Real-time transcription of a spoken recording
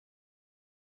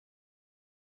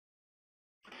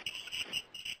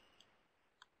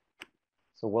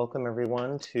So welcome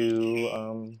everyone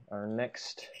to our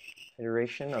next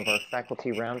iteration of our faculty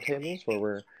roundtables, where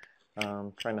we're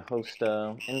trying to host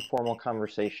an informal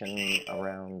conversation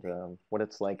around what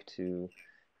it's like to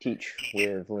teach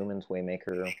with Lumen's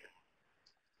Waymaker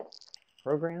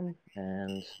program.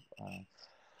 And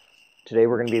today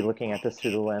we're going to be looking at this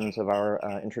through the lens of our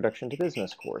Introduction to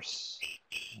Business course.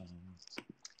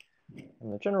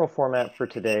 And the general format for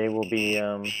today will be,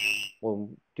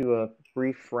 we'll do a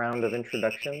brief round of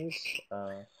introductions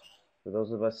for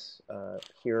those of us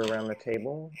here around the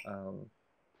table.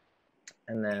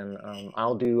 And then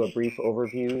I'll do a brief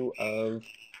overview of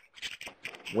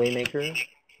Waymaker,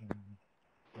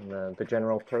 and the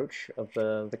general approach of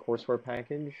the courseware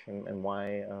package, and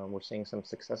why we're seeing some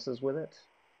successes with it.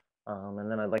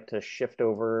 And then I'd like to shift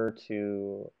over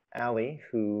to Allie,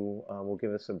 who will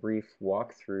give us a brief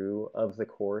walkthrough of the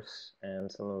course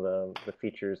and some of the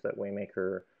features that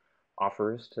Waymaker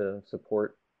offers to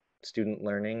support student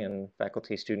learning and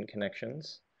faculty-student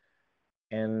connections.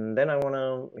 And then I want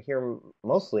to hear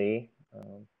mostly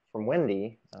from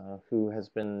Wendy, who has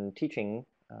been teaching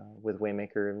with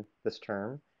Waymaker this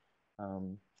term,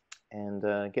 and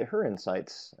get her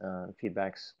insights,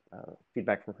 feedback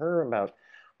from her about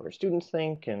what her students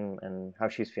think and how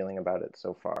she's feeling about it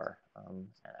so far.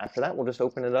 After that, we'll just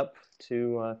open it up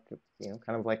to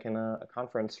kind of like in a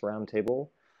conference roundtable,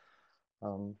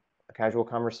 a casual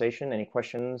conversation. Any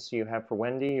questions you have for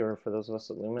Wendy or for those of us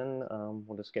at Lumen,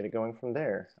 we'll just get it going from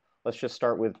there. Let's just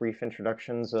start with brief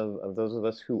introductions of those of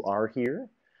us who are here.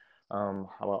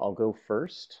 I'll go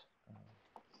first.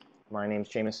 My name's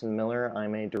Jameson Miller.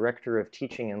 I'm a director of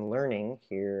teaching and learning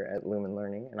here at Lumen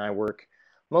Learning, and I work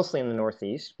mostly in the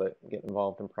Northeast, but get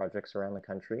involved in projects around the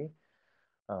country.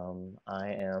 I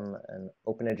am an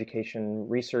open education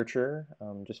researcher,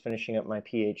 just finishing up my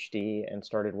PhD, and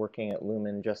started working at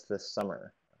Lumen just this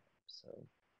summer. So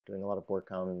doing a lot of work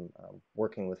on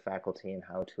working with faculty and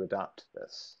how to adopt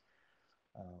this.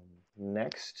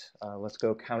 Next, let's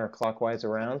go counterclockwise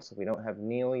around. So we don't have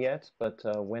Neil yet, but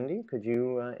Wendy, could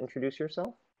you introduce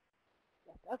yourself?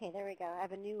 Yes. Okay, there we go. I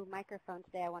have a new microphone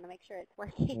today. I want to make sure it's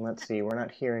working. Let's see, we're not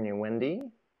hearing you, Wendy.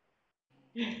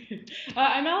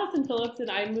 I'm Allison Phillips,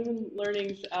 and I'm Lumen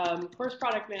Learning's course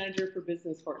product manager for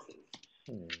business courses.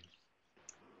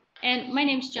 And my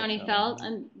name's Johnny Feld.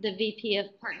 I'm the VP of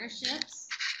Partnerships,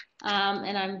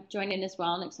 and I'm joining as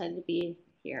well and excited to be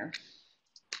here.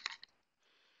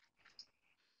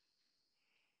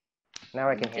 Now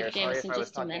I can hear. Sorry if I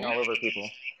was talking all over people.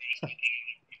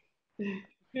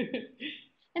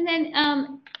 And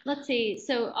then let's see.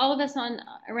 So all of us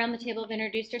around the table have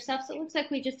introduced ourselves. So it looks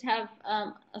like we just have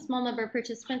a small number of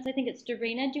participants. I think it's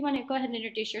Dorina. Do you want to go ahead and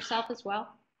introduce yourself as well?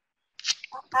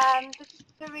 This is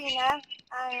Dorina.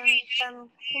 I'm from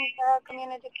Kingsborough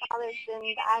Community College,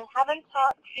 and I haven't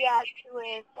talked yet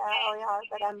with OER,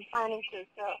 but I'm planning to,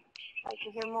 so I'd like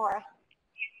to hear more.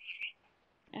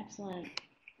 Excellent.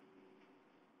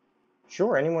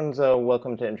 Sure, anyone's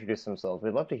welcome to introduce themselves.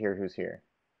 We'd love to hear who's here.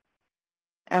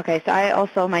 Okay,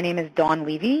 so my name is Dawn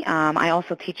Levy. I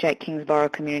also teach at Kingsborough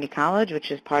Community College,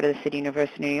 which is part of the City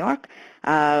University of New York.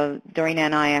 Dorina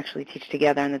and I actually teach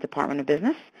together in the Department of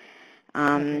Business.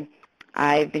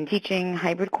 I've been teaching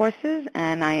hybrid courses,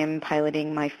 and I am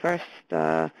piloting my first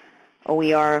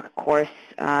OER course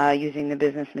using the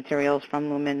business materials from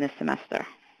Lumen this semester.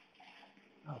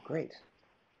 Oh, great.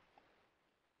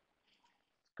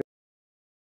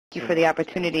 Thank you for the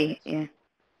opportunity. Yeah.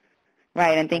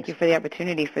 Right, and thank you for the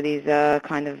opportunity for these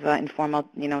kind of informal,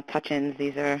 touch-ins.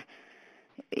 These are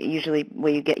usually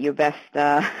where you get your best,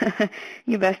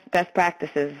 best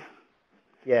practices.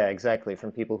 Yeah, exactly.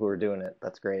 From people who are doing it.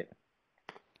 That's great.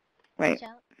 Right.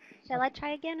 Shall I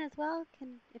try again as well?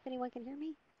 If anyone can hear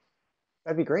me?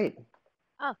 That'd be great.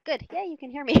 Oh, good. Yeah, you can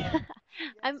hear me.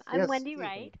 I'm Yes, Wendy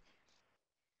Wright.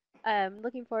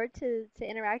 Looking forward to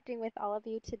interacting with all of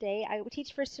you today. I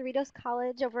teach for Cerritos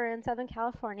College over in Southern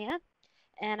California,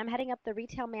 and I'm heading up the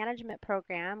retail management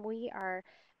program. We are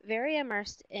very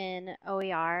immersed in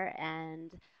OER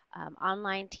and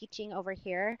online teaching over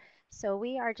here. So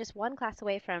we are just one class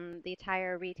away from the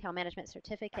entire retail management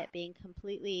certificate being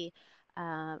completely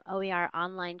OER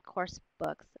online course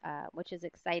books, which is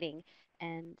exciting.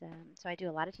 And so I do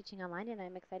a lot of teaching online, and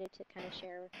I'm excited to kind of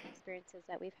share experiences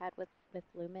that we've had with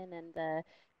Lumen and the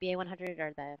BA 100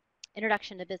 or the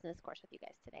Introduction to Business course with you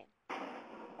guys today.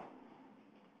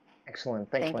 Excellent.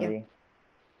 Thanks, Wendy. You.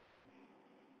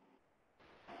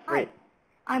 Hi,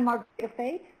 I'm Margarita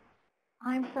Faith.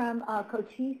 I'm from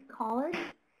Cochise College,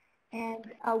 and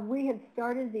we have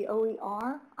started the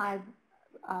OER. I've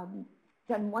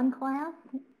done one class,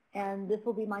 and this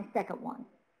will be my second one.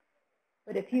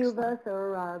 but a few of us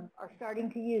are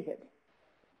starting to use it.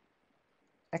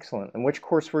 Excellent. And which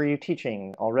course were you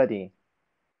teaching already?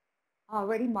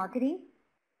 Already marketing.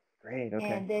 Great, okay.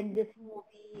 And then this will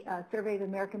be Survey of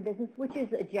American Business, which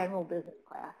is a general business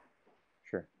class.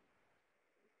 Sure.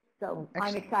 So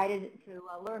Excellent. I'm excited to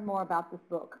learn more about this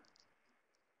book.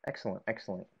 Excellent,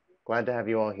 excellent. Glad to have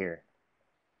you all here.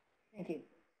 Thank you.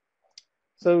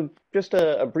 So just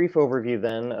a brief overview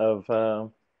then of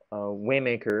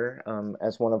Waymaker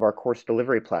as one of our course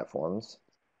delivery platforms.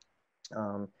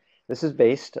 This is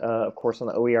based, of course, on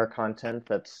the OER content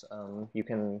that's you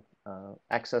can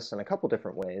access in a couple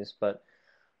different ways, but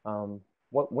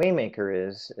what Waymaker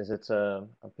is it's a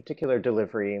particular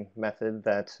delivery method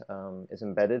that is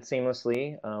embedded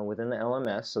seamlessly within the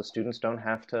LMS, so students don't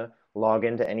have to log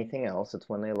into anything else. It's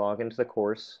when they log into the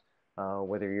course,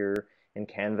 whether you're in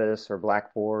Canvas or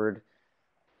Blackboard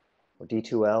or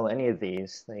D2L, any of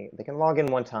these, they can log in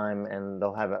one time and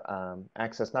they'll have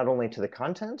access not only to the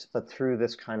content, but through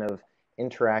this kind of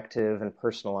interactive and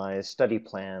personalized study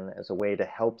plan as a way to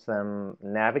help them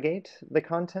navigate the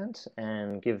content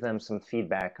and give them some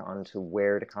feedback onto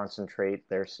where to concentrate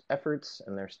their efforts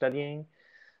and their studying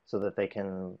so that they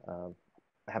can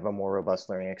have a more robust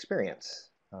learning experience.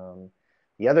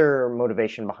 The other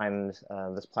motivation behind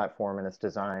this platform and its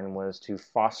design was to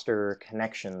foster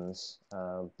connections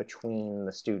between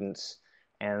the students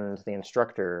and the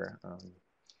instructor.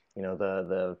 You know,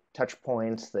 the touch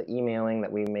points, the emailing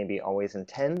that we maybe always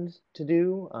intend to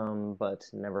do, but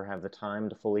never have the time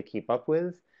to fully keep up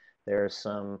with. There's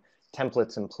some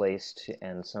templates in place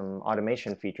and some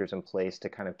automation features in place to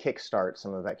kind of kickstart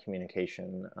some of that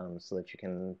communication so that you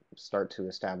can start to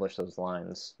establish those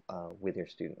lines with your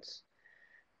students.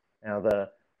 Now, the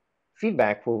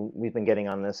feedback we've been getting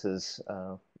on this is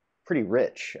pretty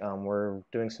rich. We're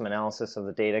doing some analysis of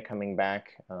the data coming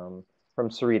back from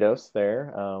Cerritos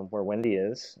there, where Wendy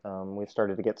is. We've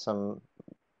started to get some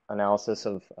analysis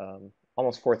of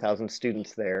almost 4,000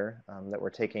 students there that were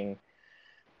taking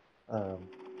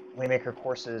Waymaker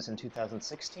courses in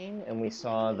 2016, and we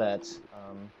saw that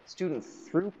student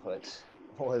throughput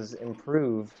was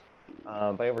improved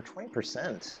by over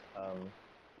 20%.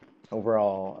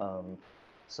 Overall,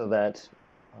 so that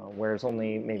whereas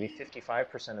only maybe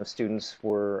 55% of students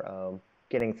were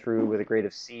getting through with a grade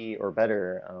of C or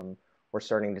better, we're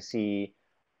starting to see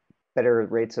better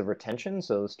rates of retention,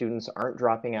 so students aren't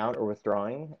dropping out or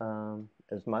withdrawing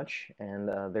as much, and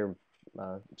the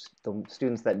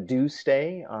students that do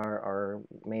stay are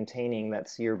maintaining that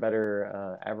C or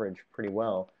better average pretty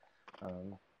well.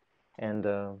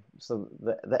 So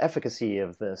the efficacy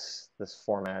of this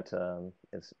format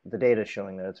is the data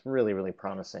showing that it's really, really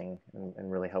promising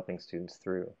and really helping students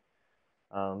through.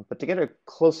 But to get a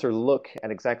closer look at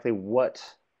exactly what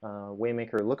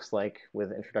Waymaker looks like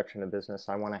with Introduction to Business,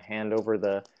 I want to hand over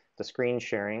the screen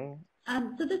sharing.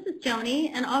 So this is Joni,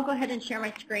 and I'll go ahead and share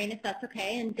my screen if that's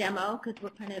okay and demo, because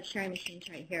we're kind of sharing machines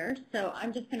right here. So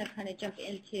I'm just going to kind of jump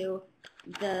into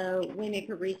the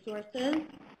Waymaker resources.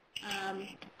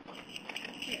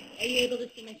 Are you able to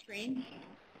see my screen?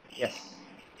 Yes.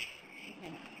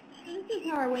 Okay. So this is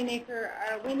how our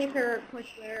Waymaker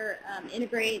courseware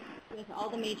integrates with all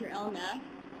the major LMS.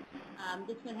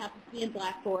 This one happens to be in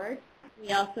Blackboard.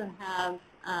 We also have,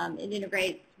 it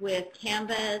integrates with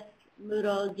Canvas,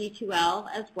 Moodle, D2L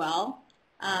as well.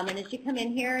 And as you come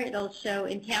in here, it'll show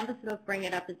in Canvas, it'll bring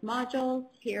it up as modules.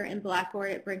 Here in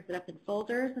Blackboard, it brings it up in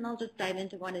folders. And I'll just dive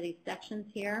into one of these sections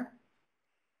here.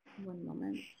 One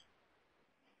moment.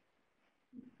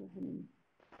 Let's go ahead and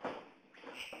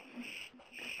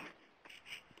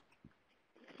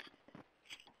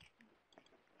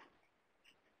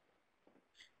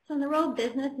so in the role of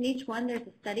business, in each one there's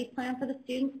a study plan for the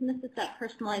students, and this is that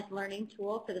personalized learning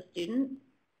tool for the students.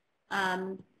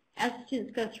 As the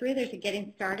students go through, there's a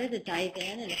getting started, a dive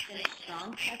in, and a finish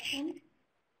strong section.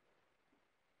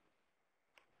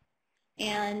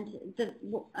 And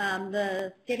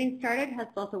the getting started has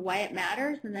both a why it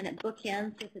matters, and then it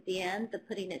bookends with at the end the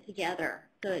putting it together.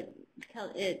 So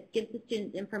it gives the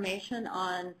students information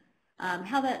on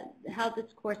how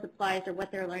this course applies or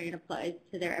what they're learning applies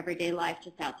to their everyday life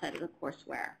just outside of the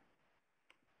courseware.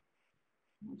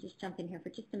 I'll just jump in here for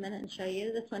just a minute and show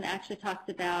you. This one actually talks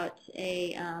about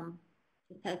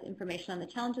just has information on the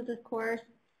challenge of the course,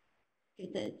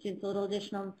 gives the students a little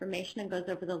additional information, and goes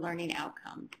over the learning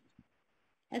outcomes.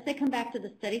 As they come back to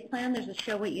the study plan, there's a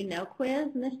Show What You Know quiz,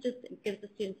 and this just gives the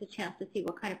students a chance to see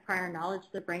what kind of prior knowledge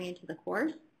they're bringing to the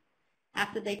course.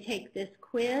 After they take this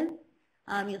quiz,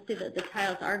 you'll see that the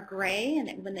tiles are gray,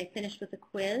 and when they finish with the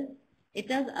quiz, it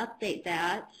does update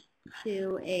that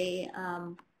to a,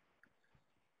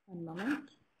 one moment.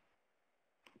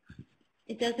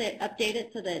 it does update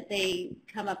it so that they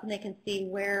come up and they can see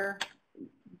where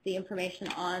the information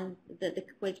on the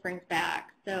quiz brings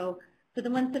back. So for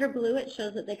the ones that are blue, it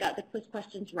shows that they got the quiz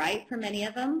questions right for many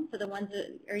of them. For the ones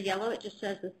that are yellow, it just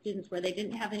shows the students where they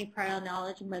didn't have any prior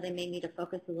knowledge and where they may need to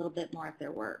focus a little bit more of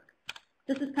their work.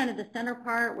 This is kind of the center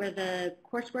part where the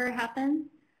courseware happens.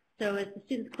 So as the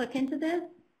students click into this,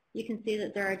 you can see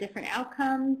that there are different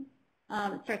outcomes.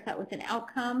 It starts out with an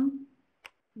outcome.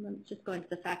 Let's just go into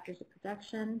the factors of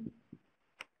production.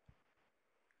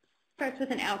 Starts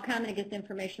with an outcome and it gives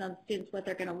information on the students what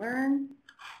they're going to learn.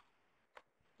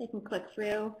 They can click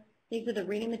through. These are the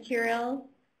reading materials.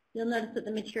 You'll notice that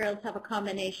the materials have a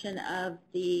combination of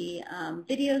the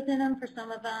videos in them for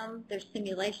some of them. There's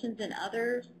simulations in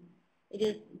others. It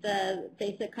is the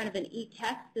basic kind of an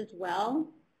e-text as well.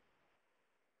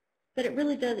 But it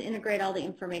really does integrate all the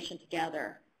information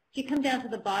together. If you come down to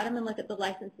the bottom and look at the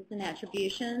licenses and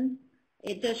attributions,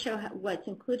 it does show what's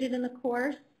included in the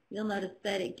course. You'll notice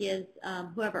that it gives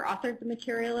whoever authored the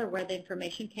material or where the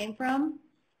information came from,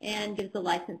 and gives the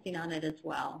licensing on it as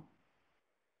well.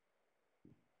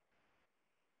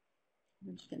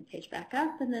 I'm just going to page back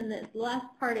up, and then the last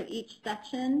part of each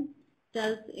section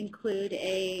does include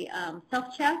a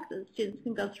self-check that the students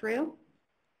can go through.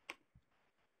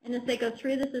 And as they go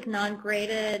through, this is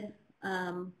non-graded,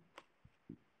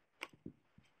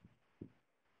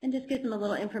 and just gives them a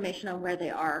little information on where they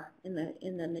are in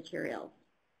the materials.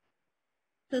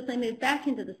 So as they move back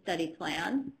into the study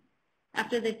plan,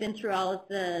 after they've been through all of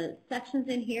the sections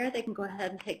in here, they can go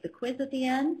ahead and take the quiz at the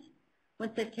end.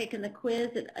 Once they've taken the quiz,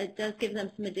 it does give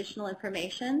them some additional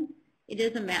information. It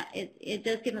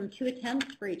does give them 2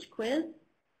 attempts for each quiz.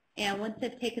 And once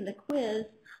they've taken the quiz,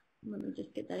 let me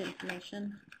just get that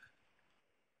information.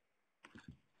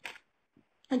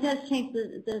 It does change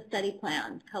the study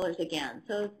plan colors again.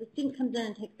 So if the student comes in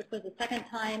and takes the quiz a second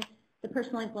time, the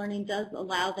personalized learning does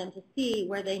allow them to see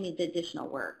where they need the additional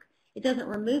work. It doesn't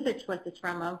remove their choices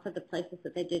from them for the places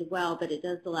that they did well, but it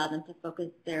does allow them to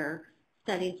focus their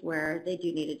studies where they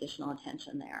do need additional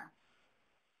attention there.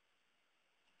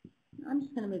 I'm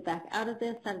just going to move back out of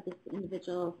this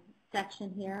individual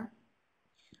section here.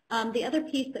 The other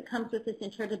piece that comes with this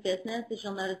Intro to Business is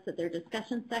you'll notice that there are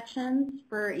discussion sections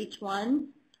for each one.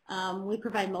 We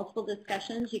provide multiple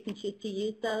discussions. You can choose to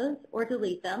use those or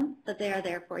delete them, but they are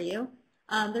there for you.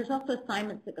 There's also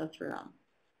assignments that go through them.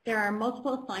 There are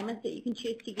multiple assignments that you can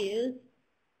choose to use,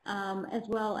 as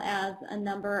well as a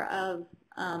number of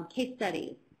case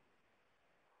studies.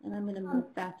 And I'm going to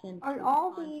move back into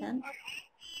content.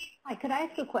 Hi, could I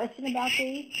ask a question about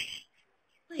these?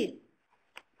 Please.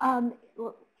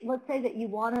 Let's say that you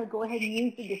want to go ahead and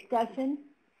use the discussion.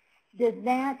 Does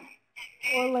that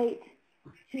correlate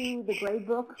to the grade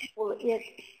book? Will it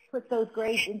put those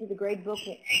grades into the grade book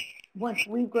once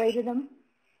we've graded them?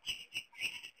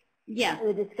 Yeah,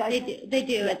 the discussion? they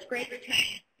do. It's grade return.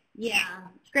 Yeah,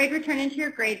 it's grade return into your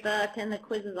grade book, and the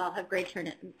quizzes all have grade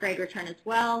return as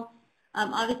well.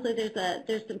 Obviously,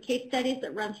 there's some case studies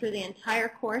that run through the entire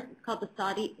course. It's called the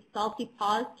Salty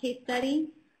Paws case study.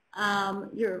 I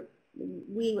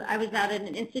was out at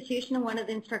an institution, and one of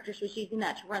the instructors was using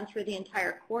that to run through the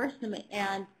entire course,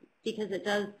 and because it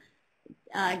does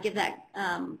give that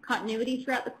continuity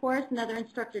throughout the course, another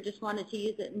instructor just wanted to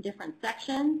use it in different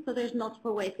sections. So there's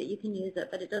multiple ways that you can use it,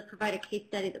 but it does provide a case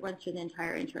study that runs through the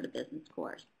entire Intro to Business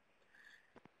course.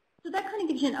 So that kind of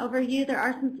gives you an overview. There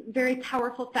are some very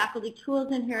powerful faculty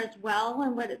tools in here as well,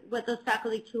 and what those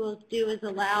faculty tools do is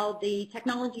allow the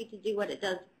technology to do what it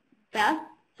does best.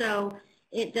 So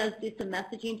it does do some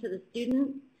messaging to the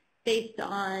students based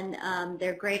on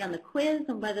their grade on the quiz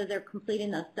and whether they're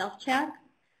completing those self-checks.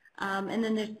 And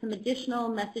then there's some additional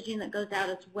messaging that goes out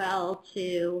as well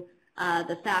to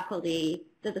the faculty,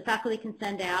 that the faculty can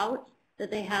send out,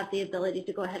 that they have the ability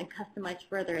to go ahead and customize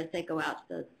further as they go out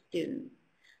to those students.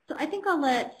 So I think I'll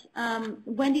let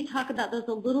Wendy talk about those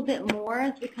a little bit more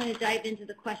as we kind of dive into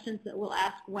the questions that we'll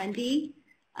ask Wendy.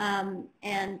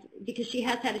 And because she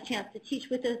has had a chance to teach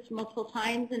with us multiple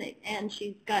times, and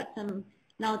she's got some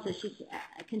knowledge that she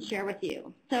can share with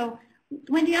you. So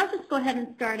Wendy, I'll just go ahead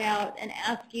and start out and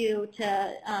ask you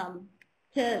to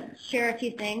share a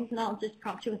few things, and I'll just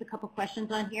prompt you with a couple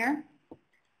questions on here.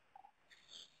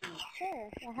 Sure,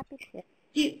 yeah, happy to.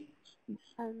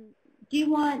 Do you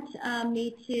want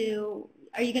me to,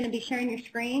 are you going to be sharing your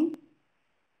screen?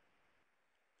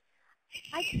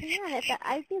 I can.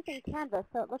 I'm using Canvas,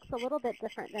 so it looks a little bit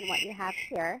different than what you have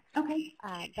here. Okay.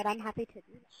 But I'm happy to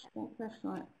do that. That's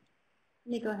excellent.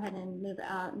 Let me go ahead and move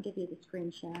out and give you the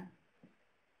screen share.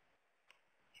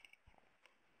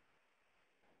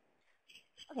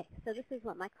 Okay, so this is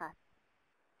what my class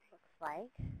looks like.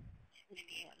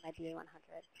 in my BA 100,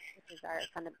 which is our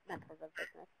Fundamentals of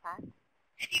Business class.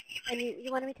 And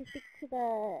you wanted me to speak to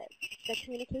the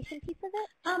communication piece of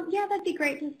it? Yeah, that'd be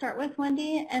great to start with,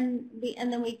 Wendy, and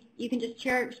then you can just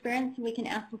share your experience, and we can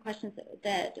ask some questions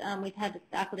that we've had the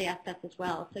faculty ask us as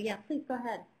well. So yeah, please go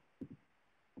ahead.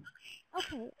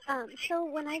 Okay, so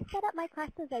when I set up my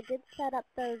classes, I did set up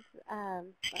those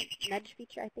like nudge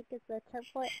feature, I think is the term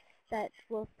for it, that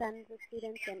will send the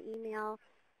students an email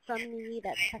from me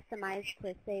that's customized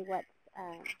to say what's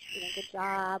good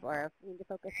job or need to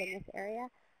focus in this area.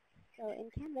 So in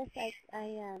Canvas,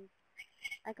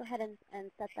 I go ahead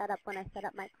and set that up when I set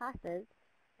up my classes.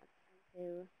 I'm trying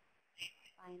to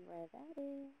find where that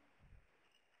is.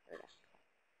 There it is.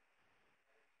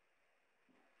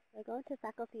 I go into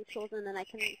faculty tools, and then I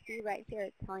can see right here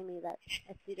it's telling me that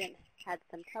a student had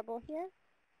some trouble here.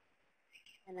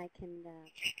 And I can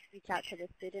reach out to the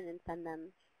student and send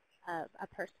them a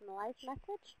personalized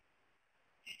message.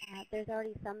 There's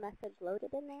already some message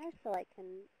loaded in there, so I can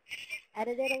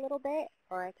edit it a little bit,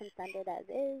 or I can send it as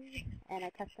is, and I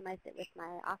customized it with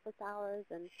my office hours,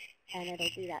 and it'll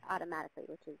do that automatically,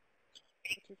 which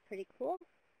is pretty cool.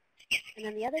 And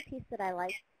then the other piece that I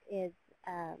like is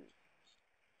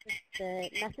just the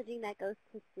messaging that goes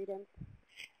to students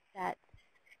that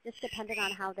just dependent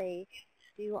on how they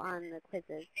do on the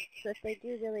quizzes. So if they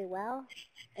do really well,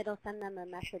 it'll send them a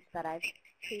message that I've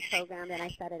pre-programmed, and I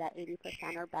set it at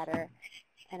 80% or better.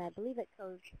 And I believe it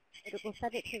will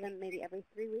send it to them maybe every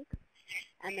 3 weeks.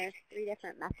 And there's 3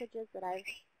 different messages that I've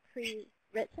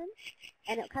pre-written,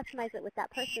 and it'll customize it with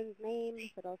that person's name.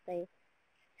 So it'll say,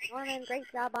 Norman,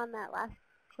 great job on that last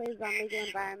quiz on legal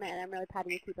environment, and I'm really proud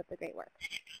of you. Keep up the great work.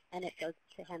 And it goes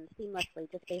to him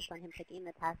seamlessly just based on him taking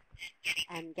the test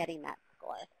and getting that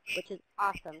score, which is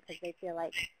awesome because they feel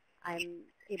like I'm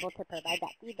able to provide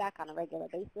that feedback on a regular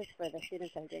basis for the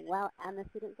students that are doing well and the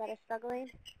students that are struggling,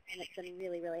 and it's been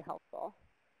really, really helpful.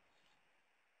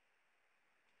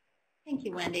 Thank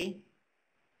you, Wendy.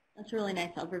 That's a really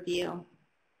nice overview.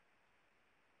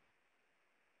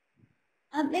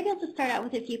 Maybe I'll just start out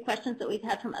with a few questions that we've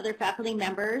had from other faculty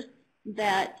members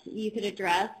that you could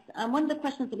address. One of the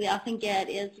questions that we often get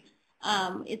is,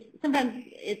 sometimes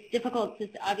it's difficult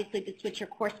obviously to switch your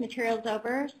course materials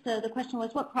over. So the question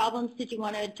was, what problems did you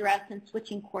want to address in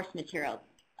switching course materials?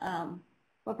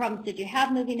 What problems did you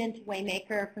have moving into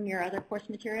Waymaker from your other course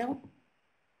materials?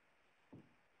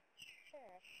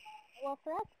 Well,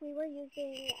 for us, I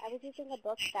was using a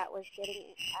book that was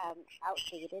getting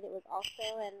outdated. It was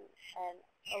also an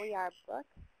OER book,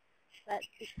 but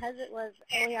because it was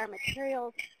OER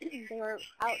materials, they were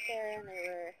out there and they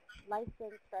were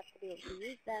licensed for us to be able to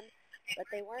use them, but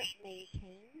they weren't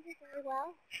maintained very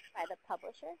well by the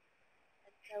publisher.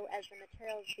 And so as the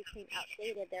materials became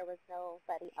outdated, there was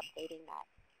nobody updating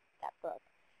that book.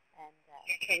 And so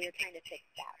we were trying to fix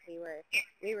that. We were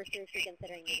seriously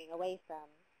considering moving away from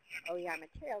OER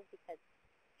materials because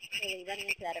really running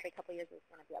into that every couple of years was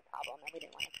going to be a problem, and we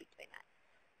didn't want to keep doing that.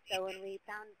 So when we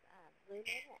found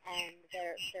Lumen and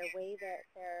their way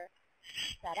that they're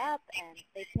set up, and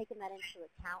they've taken that into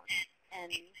account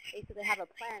and basically have a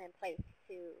plan in place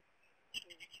to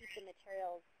keep the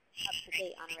materials up to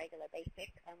date on a regular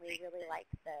basis, and we really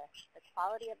liked the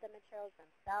quality of the materials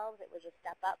themselves. It was a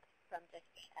step up from just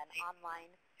an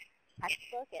online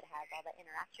textbook. It has all the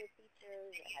interactive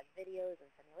features, it has videos and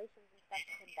simulations and stuff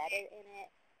embedded in it,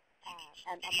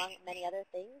 and among many other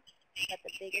things. But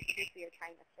the biggest piece we were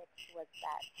trying to fix was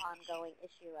that ongoing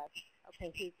issue of,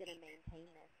 okay, who's going to maintain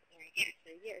this in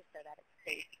future years so that it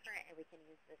stays current and we can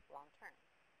use this long term.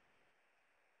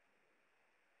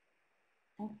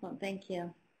 Excellent, thank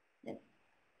you.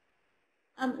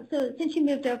 So since you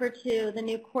moved over to the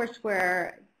new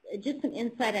courseware, just some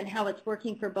insight on how it's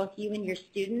working for both you and your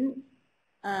students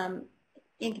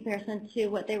in comparison to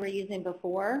what they were using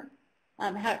before.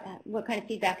 What kind of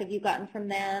feedback have you gotten from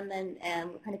them,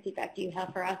 and what kind of feedback do you have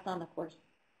for us on the course?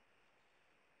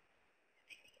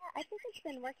 Yeah, I think it's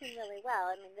been working really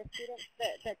well. I mean, the students,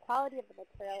 the quality of the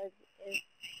material is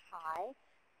high,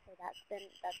 so that's been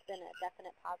a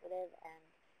definite positive, and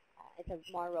it's a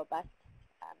more robust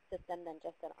system than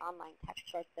just an online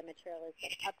textbook. The material has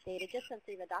been updated just since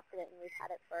we've adopted it, and we've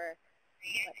had it for,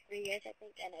 3 years, I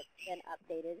think, and it's been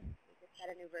updated. We just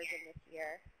got a new version this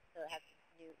year, so it has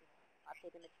new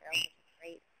updated materials, which is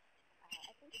great.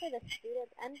 I think for the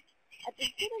students, and the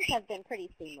students have been pretty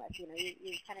seamless. You know,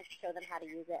 you kind of show them how to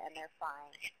use it, and they're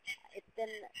fine. It's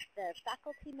been the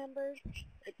faculty members.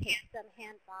 It takes them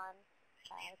hands-on,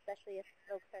 especially if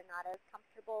folks are not as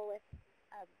comfortable with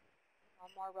a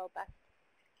more robust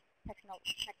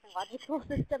technological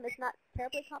system. It's not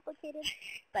terribly complicated,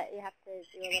 but you have to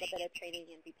do a little bit of training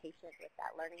and be patient with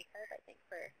that learning curve, I think,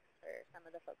 for some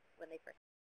of the folks when they first.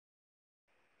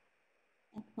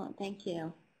 Excellent, thank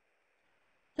you.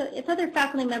 So if other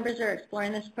faculty members are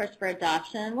exploring this course for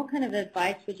adoption, what kind of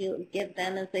advice would you give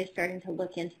them as they're starting to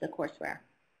look into the courseware?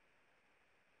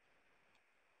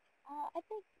 I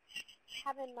think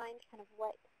have in mind kind of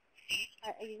what,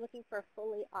 are you looking for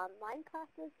fully online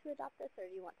classes to adopt this, or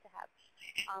do you want to have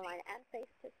online and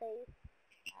face-to-face?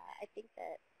 I think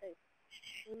that the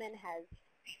Lumen has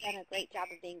done a great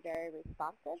job of being very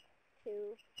responsive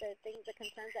to the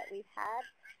concerns that we've had.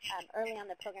 Early on,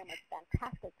 the program was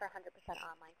fantastic for 100%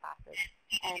 online classes,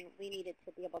 and we needed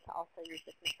to be able to also use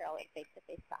this material in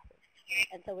face-to-face classes.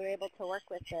 And so we were able to work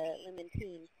with the Lumen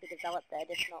team to develop the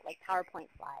additional PowerPoint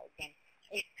slides and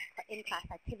in-class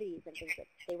activities and things that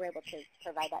they were able to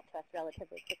provide that to us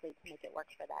relatively quickly to make it work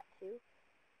for that too.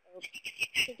 So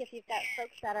I think if you've got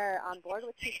folks that are on board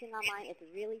with teaching online, it's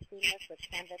really seamless with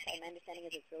Canvas. And my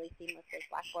understanding is it's really seamless with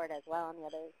Blackboard as well and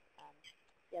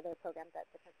the other programs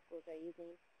that different schools are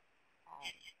using.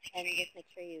 And just make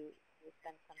sure you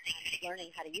spend some time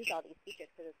learning how to use all these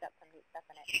features because it's got some neat stuff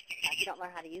in it. If you don't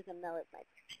learn how to use them, though,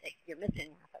 you're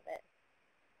missing half of it.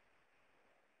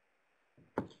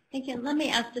 Thank you. Let me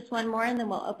ask just one more, and then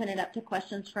we'll open it up to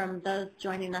questions from those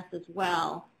joining us as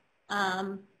well.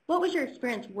 What was your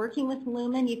experience working with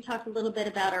Lumen? You've talked a little bit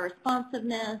about our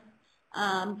responsiveness,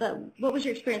 but what was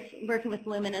your experience working with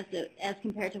Lumen as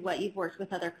compared to what you've worked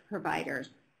with other providers?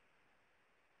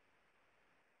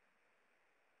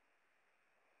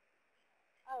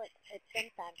 It's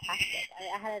been fantastic.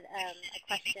 I had a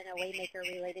question, a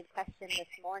Waymaker-related question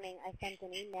this morning. I sent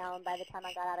an email, and by the time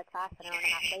I got out of class, an hour and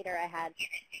a half later, I had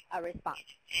a response.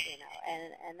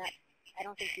 And that I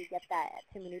don't think you get that at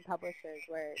too many publishers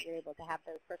where you're able to have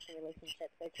those personal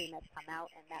relationships. Their team has come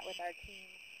out and met with our team.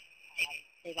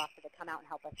 They've offered to come out and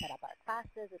help us set up our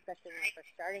classes, especially when we're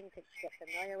first starting to get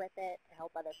familiar with it, to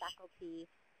help other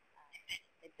faculty.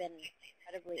 It's been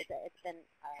incredibly. It's been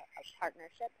a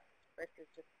partnership versus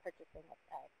just purchasing a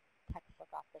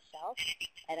textbook off the shelf.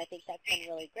 And I think that's been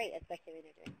really great, especially when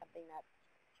you're doing something that's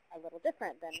a little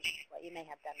different than what you may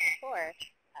have done before.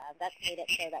 That's made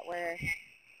it so that we're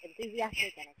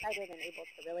enthusiastic and excited and able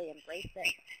to really embrace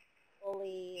it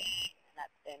fully. And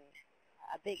that's been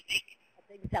a big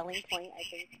selling point, I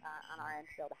think, on our end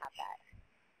to be able to have that.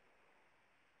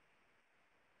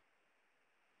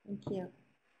 Thank you.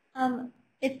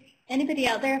 If anybody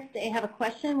out there, if they have a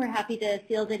question, we're happy to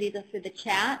field it either through the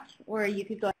chat, or you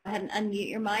could go ahead and unmute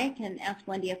your mic and ask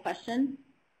Wendy a question,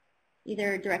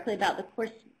 either directly about the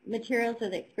course materials or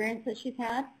the experience that she's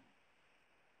had.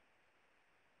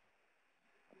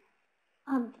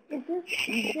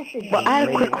 Well, I have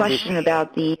a quick question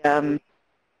about the...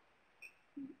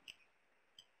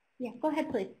 Yeah, go ahead,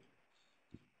 please.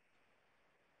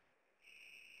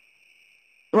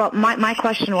 Well, my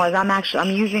question was, I'm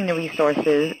using the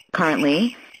resources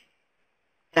currently,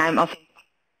 and I'm also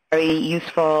very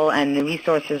useful, and the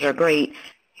resources are great.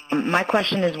 My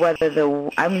question is whether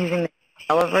I'm using the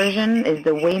Stella version. Is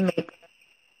the Waymaker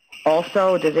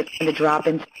also, does it kind of drop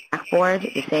into Blackboard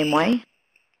the same way?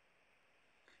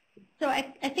 So I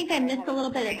think I missed a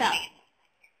little bit about.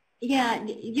 Yeah,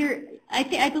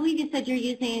 I believe you said you're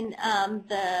using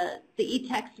the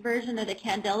e-text version or the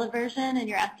Candela version, and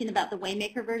you're asking about the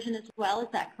Waymaker version as well. Is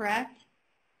that correct?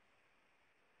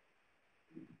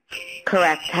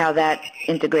 Correct, how that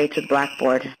integrates with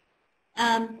Blackboard.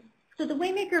 So the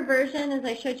Waymaker version, as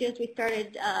I showed you as we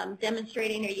started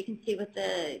demonstrating, or you can see with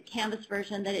the Canvas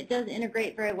version, that it does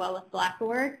integrate very well with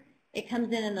Blackboard. It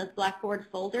comes in those Blackboard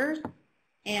folders.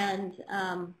 And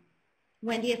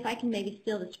Wendy, if I can maybe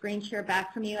steal the screen share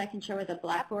back from you, I can show her the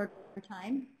Blackboard one more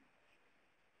time.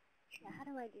 Yeah, how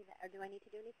do I do that? Or do I need to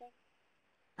do anything?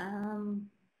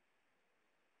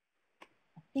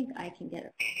 I think I can get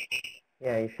it.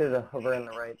 Yeah, you should hover in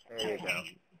the right. There you go.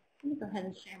 Let me go ahead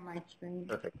and share my screen.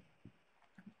 Perfect.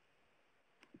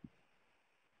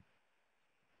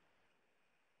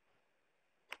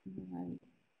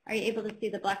 Are you able to see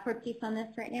the Blackboard piece on this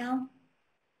right now?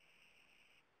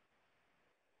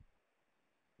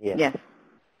 Yes. Yes.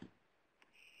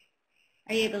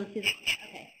 Are you able to see this?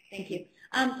 Okay, thank you.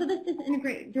 So this just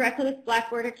integrates directly with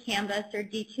Blackboard or Canvas or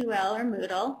D2L or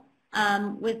Moodle.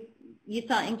 You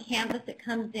saw in Canvas it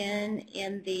comes in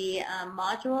the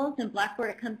modules, and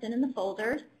Blackboard it comes in the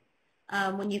folders.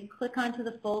 When you click onto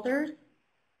the folders,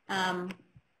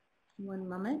 one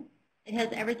moment, it has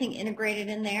everything integrated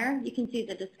in there. You can see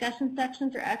the discussion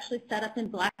sections are actually set up in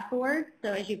Blackboard,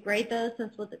 so as you grade those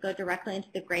will go directly into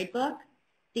the gradebook.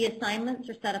 The assignments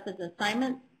are set up as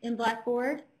assignments in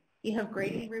Blackboard. You have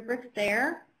grading rubrics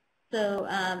there. So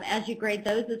as you grade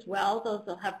those as well, those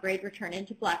will have grade return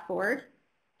into Blackboard.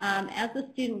 As the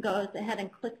student goes ahead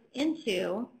and clicks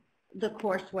into the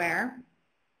courseware,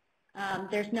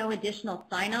 there's no additional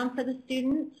sign-on for the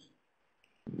student.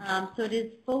 So it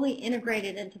is fully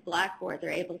integrated into Blackboard. They're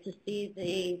able to see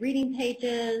the reading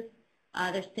pages.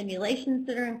 There's simulations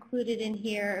that are included in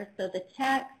here. So the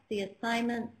text, the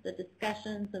assignments, the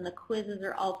discussions, and the quizzes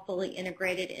are all fully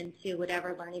integrated into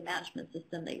whatever learning management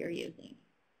system that you're using.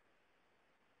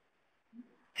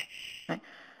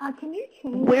 Can you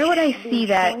change Where would I the see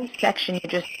that point? section you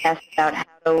just asked about how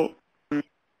to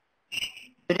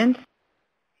students?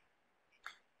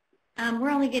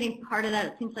 We're only getting part of that.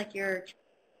 It seems like you're...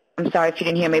 I'm sorry if you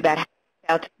didn't hear me about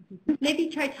how to. Maybe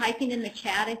try typing in the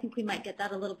chat. I think we might get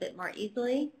that a little bit more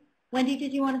easily. Wendy,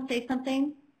 did you want to say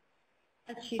something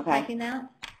as she's typing that?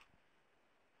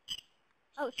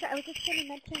 Oh, sure. I was just going to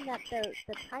mention that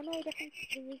the primary difference,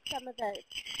 we use some of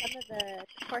the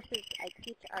courses I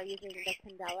teach are using the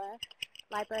Candela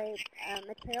library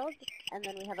materials, and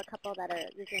then we have a couple that are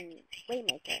using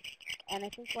Waymaker. And I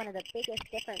think one of the biggest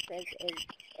differences is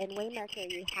in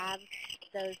Waymaker you have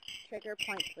those trigger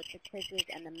points with the quizzes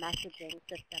and the messaging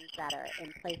systems that are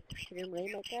in place through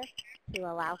Waymaker to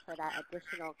allow for that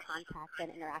additional contact and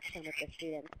interaction with the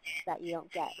students that you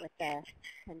don't get with the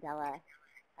Candela,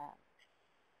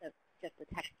 just the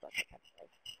textbook, essentially.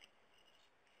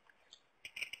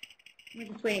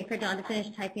 We're just waiting for Dawn to finish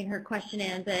typing her question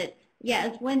in, but yeah,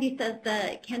 as Wendy says,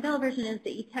 the Candela version is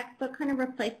the e-textbook kind of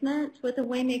replacement. With the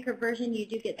Waymaker version, you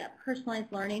do get that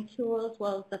personalized learning tool as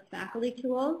well as the faculty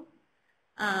tools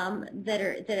that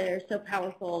are so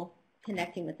powerful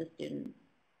connecting with the students.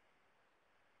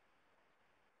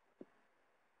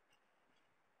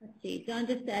 Let's see, Dawn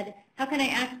just said, how can I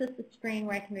access the screen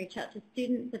where I can reach out to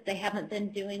students if they haven't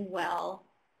been doing well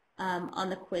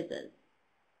on the quizzes?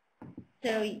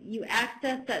 So you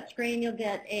access that screen, you'll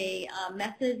get a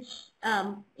message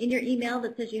in your email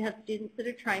that says you have students that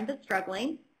are trying but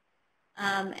struggling.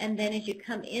 And then as you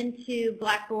come into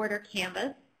Blackboard or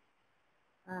Canvas,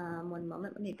 one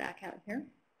moment, let me back out here.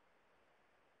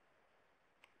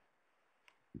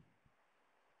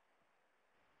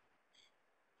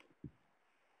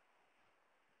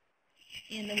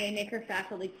 In the Waymaker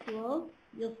faculty tools,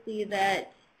 you'll see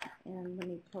that, and let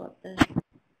me pull up the,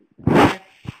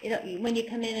 when you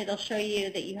come in, it'll show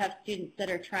you that you have students that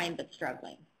are trying but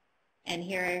struggling. And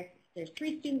here, there's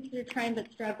 3 students that are trying but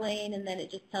struggling, and then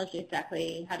it just tells you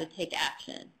exactly how to take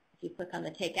action. If you click on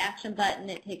the Take Action button,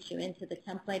 it takes you into the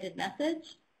templated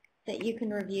message that you can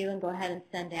review and go ahead and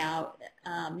send out,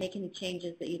 make any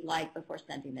changes that you'd like before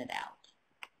sending it out.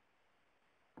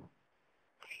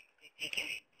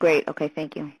 Great. Okay.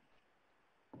 Thank you.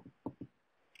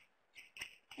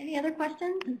 Any other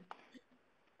questions?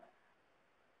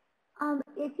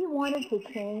 If you wanted to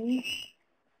change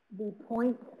the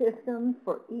point system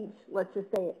for each, let's just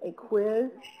say a quiz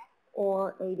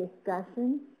or a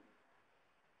discussion,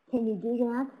 can you do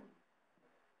that?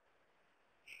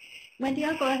 Wendy,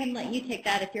 I'll go ahead and let you take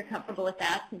that if you're comfortable with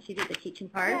that since you did the teaching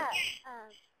part.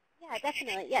 Yeah,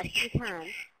 definitely. Yes, you can.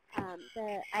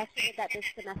 I actually did that this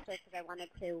semester because I wanted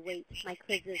to weight my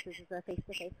quizzes. This is a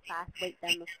face-to-face class, weight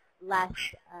them less,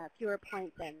 fewer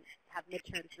points, and have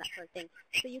midterms and that sort of thing.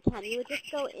 So you can. You would just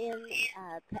go in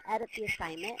to edit the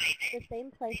assignment, the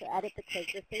same place, or edit the quiz,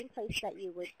 the same place that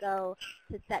you would go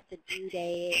to set the due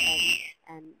date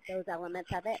and those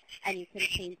elements of it, and you can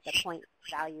change the point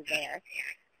value there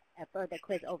for the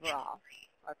quiz overall,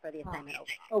 or for the assignment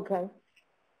overall. Okay.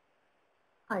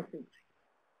 I see.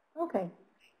 Okay.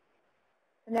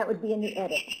 And that would be in the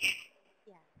edit.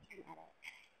 Yeah, in edit.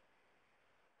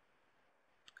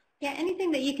 Yeah,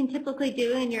 anything that you can typically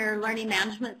do in your learning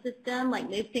management system, like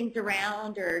move things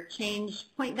around or change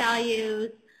point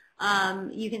values,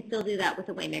 you can still do that with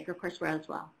the Waymaker courseware as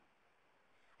well.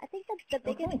 I think that the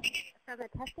biggest, from a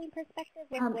testing perspective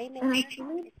with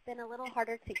Waymaker, it's been a little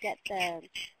harder to get the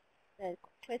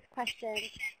quiz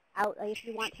questions out. If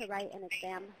you want to write an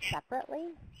exam separately,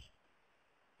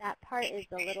 that part is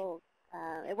a little,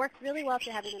 it works really well if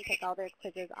you're having them take all their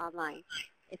quizzes online.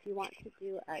 If you want to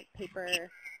do a paper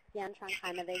Scantron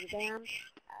kind of exam,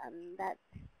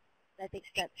 I think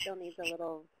that still needs a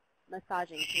little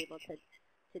massaging to be able to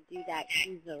do that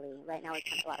easily. Right now it's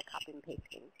kind of a lot of copying and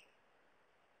pasting.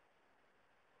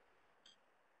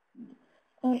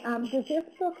 And does this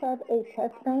book have a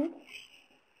test bank?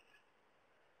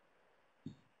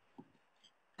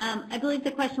 I believe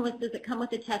the question was, does it come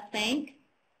with a test bank?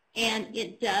 And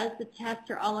it does. The tests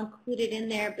are all included in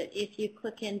there, but if you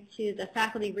click into the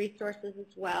faculty resources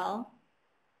as well,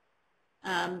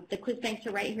 The quiz banks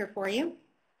are right here for you.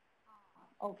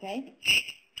 Okay.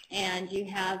 And you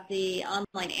have the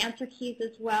online answer keys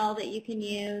as well that you can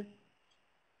use.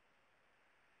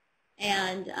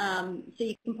 And so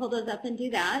you can pull those up and do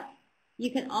that.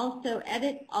 You can also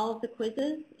edit all of the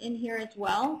quizzes in here as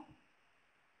well.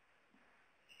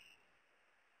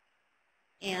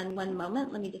 And one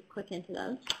moment, let me just click into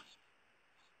those.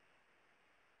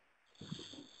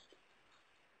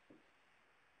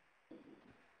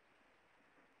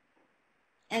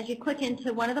 As you click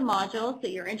into one of the modules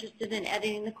that you're interested in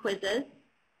editing the quizzes,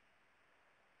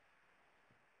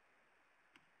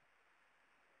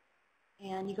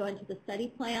 and you go into the study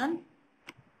plan,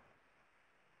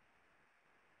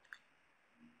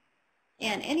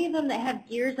 and any of them that have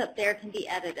gears up there can be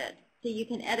edited. So you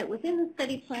can edit within the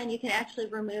study plan. You can actually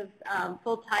remove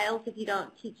full tiles if you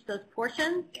don't teach those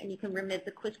portions, and you can remove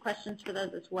the quiz questions for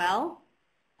those as well.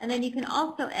 And then you can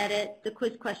also edit the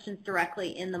quiz questions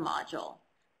directly in the module.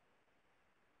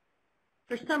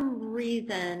 For some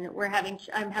reason,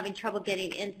 I'm having trouble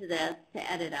getting into this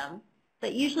to edit them.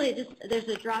 But usually there's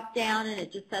a drop down and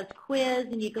it just says quiz,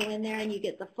 and you go in there and you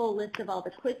get the full list of all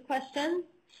the quiz questions,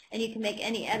 and you can make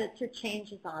any edits or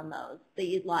changes on those that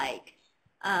you'd like.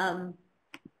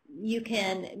 You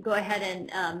can go ahead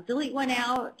and delete one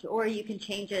out, or you can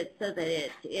change it so that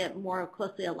it more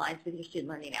closely aligns with your student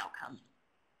learning outcomes.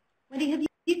 Wendy, have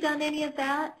you done any of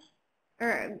that?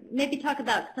 Or maybe talk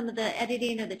about some of the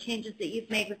editing or the changes that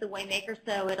you've made with the Waymaker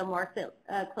so it'll more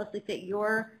closely fit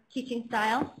your teaching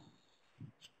style.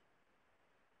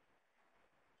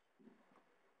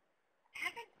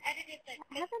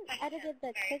 I haven't edited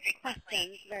the quiz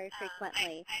questions very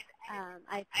frequently.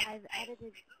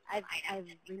 I've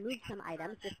removed some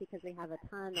items just because we have a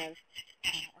ton of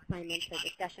assignments or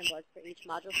discussion boards for each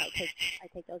module, so I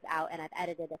take those out, and I've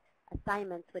edited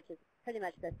assignments, which is pretty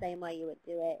much the same way you would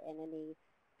do it in any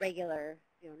regular,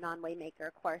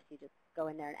 non-Waymaker course. You just go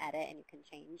in there and edit, and you can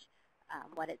change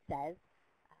what it says.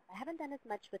 I haven't done as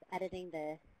much with editing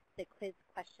the quiz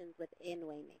questions within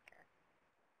Waymaker.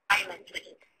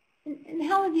 And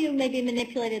how have you maybe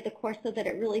manipulated the course so that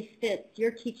it really fits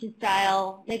your teaching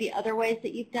style, maybe other ways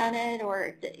that you've done it,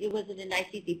 or was it a nice,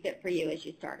 easy fit for you as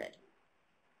you started?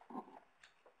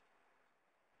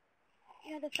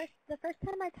 The first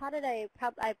time I taught it, I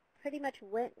pretty much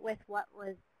went with what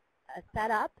was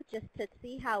set up just to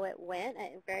see how it went.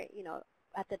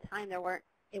 At the time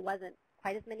it wasn't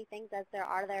quite as many things as there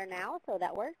are there now, so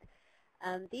that worked.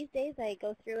 These days I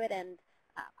go through it, and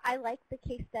I like the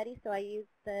case study, so I use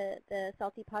the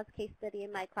Salty Paws case study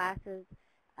in my classes.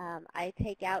 I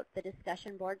take out the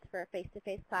discussion boards for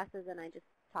face-to-face classes, and I just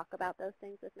talk about those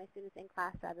things with my students in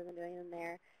class rather than doing them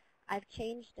there. I've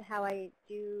changed how I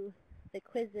do the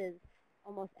quizzes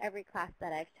almost every class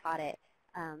that I've taught it.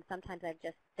 Sometimes I've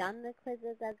just done the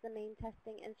quizzes as the main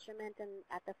testing instrument and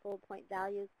at the full point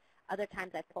values. Other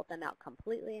times I've pulled them out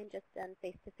completely and just done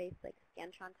face-to-face, like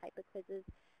Scantron type of quizzes.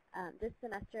 This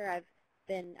semester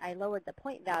I lowered the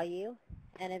point value,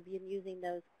 and have been using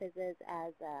those quizzes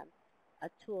as a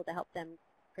tool to help them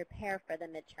prepare for the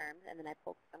midterms, and then I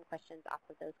pulled some questions off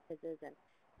of those quizzes and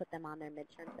put them on their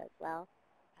midterms as well.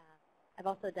 I've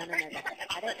also done them as a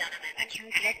credit, so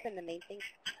that's been the main thing.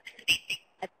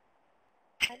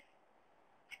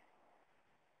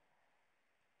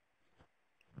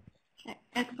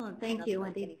 Excellent, thank you,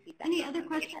 Wendy. Any other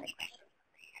questions?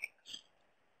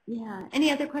 Yeah,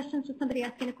 any other questions with somebody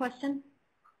asking a question?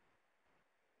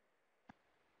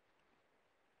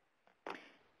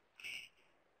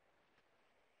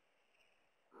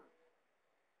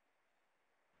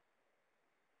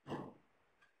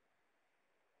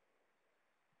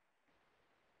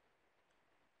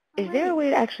 Is there a way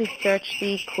to actually search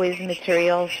the quiz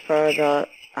materials for the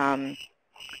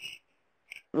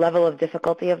level of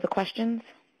difficulty of the questions?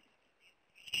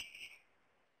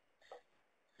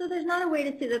 So there's not a way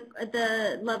to see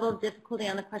the level of difficulty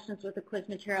on the questions with the quiz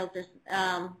materials.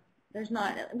 There's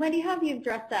not. Wendy, how have you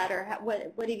addressed that, or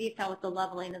what have you found with the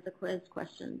leveling of the quiz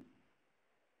questions?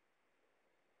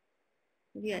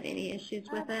 Have you had any issues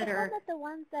with it, or? The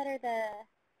ones that are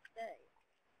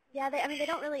they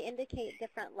don't really indicate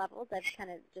different levels. I've kind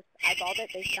of just eyeballed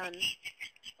it based on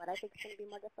what I think is going to be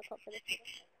more difficult for the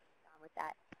students, and gone with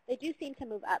that. They do seem to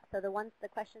move up. So the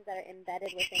questions that are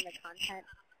embedded within the content,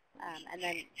 and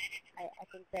then I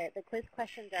think the quiz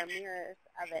questions are mirrors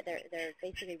of it. They're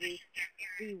basically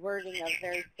rewording of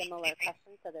very similar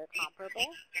questions, so they're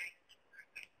comparable.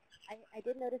 I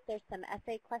did notice there's some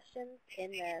essay questions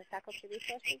in the faculty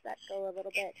resources that go a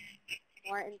little bit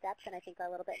more in depth, and I think are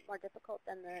a little bit more difficult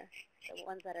than the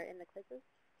ones that are in the quizzes.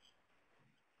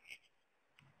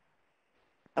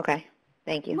 Okay.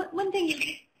 Thank you. One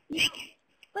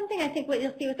thing I think what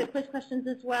you'll see with the quiz questions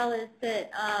as well is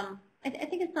that I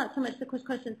think it's not so much the quiz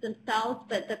questions themselves,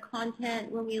 but the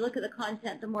content. When we look at the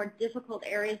content, the more difficult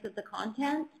areas of the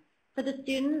content for the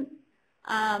student,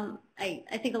 I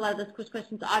think a lot of those quiz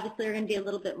questions obviously are going to be a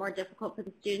little bit more difficult for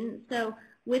the student. So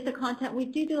with the content, we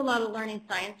do a lot of learning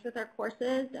science with our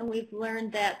courses, and we've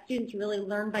learned that students really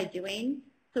learn by doing.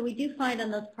 So we do find on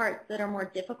those parts that are more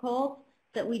difficult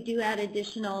that we do add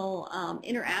additional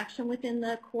interaction within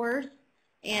the course.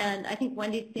 And I think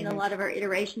Wendy's seen a lot of our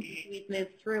iterations as we've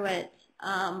moved through it.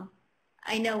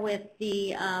 I know with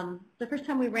the first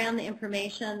time we ran the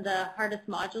information, the hardest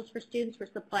modules for students were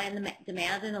supply and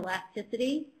demand and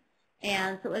elasticity.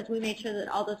 And so as we made sure that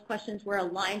all those questions were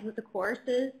aligned with the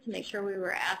courses to make sure we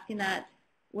were asking that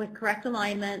with correct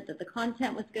alignment, that the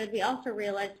content was good, we also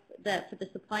realized that for the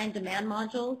supply and demand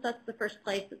modules, that's the first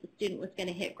place that the student was going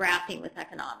to hit graphing with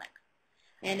economics.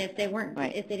 And if they weren't,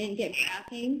 if they didn't get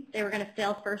graphing, they were going to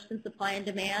fail first in supply and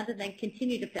demand and then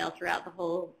continue to fail throughout the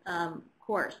whole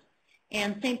course.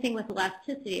 And same thing with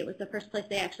elasticity. It was the first place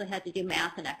they actually had to do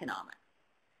math and economics.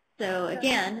 So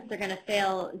again, if they're going to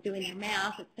fail doing their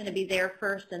math, it's going to be there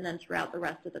first and then throughout the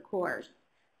rest of the course.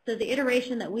 So the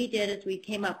iteration that we did is we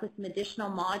came up with some additional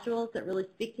modules that really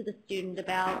speak to the student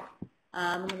about,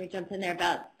 let me jump in there,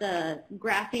 about the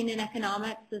graphing in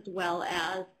economics as well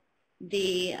as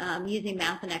the using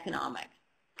math and economics.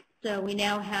 So we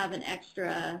now have an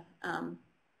extra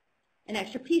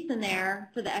piece in there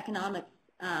for the economics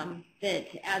that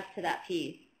adds to that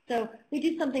piece. So we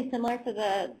do something similar for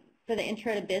the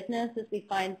intro to business as we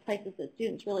find places that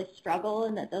students really struggle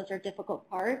and that those are difficult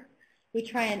parts. We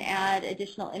try and add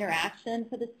additional interaction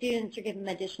for the students or give them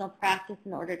additional practice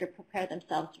in order to prepare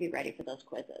themselves to be ready for those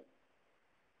quizzes.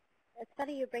 It's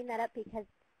funny you bring that up because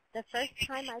the first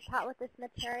time I taught with this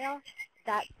material,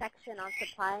 that section on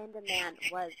supply and demand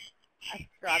was a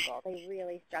struggle. They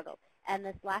really struggled. And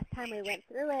this last time we went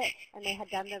through it, and they had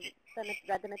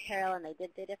read the material, and they did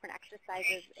the different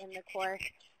exercises in the course,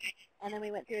 and then we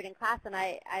went through it in class, and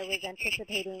I was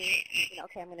anticipating,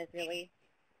 okay, I'm going to really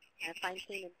kind of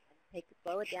fine-tune and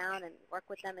slow it down and work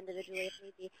with them individually if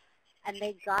need be. And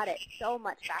they got it so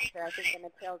much faster. I think the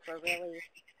materials were really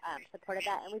supported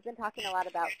that. And we've been talking a lot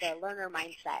about the learner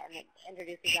mindset, and it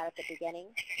introduces that at the beginning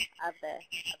of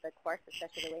the course,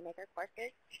 especially the Waymaker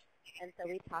courses. And so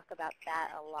we talk about that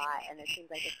a lot, and it seems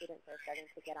like the students are starting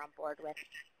to get on board with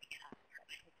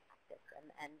practice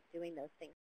and doing those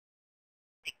things.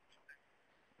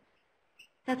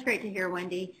 That's great to hear,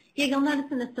 Wendy. Yeah, you'll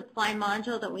notice in the supply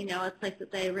module that we know a place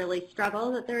that they really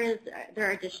struggle, that there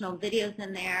are additional videos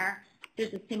in there.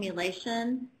 There's a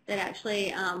simulation that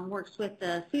actually works with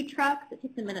the food truck that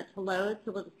takes a minute to load,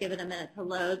 so we'll just give it a minute to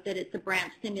load, but it's a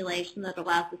branch simulation that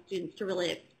allows the students to really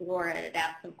explore it. It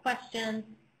asks some questions,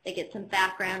 they get some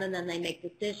background, and then they make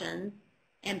decisions,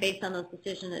 and based on those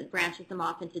decisions, it branches them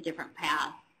off into different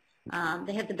paths.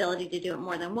 They have the ability to do it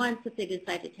more than once if they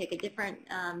decide to take a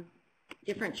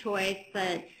different choice,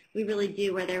 but we really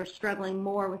do, where they're struggling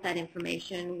more with that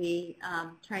information, we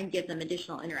try and give them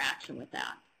additional interaction with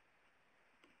that.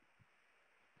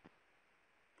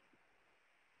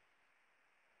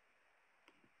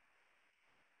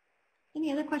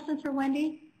 Any other questions for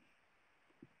Wendy?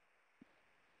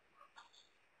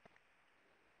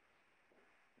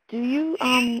 Do you,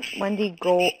 Wendy,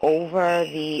 go over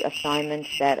the assignments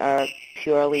that are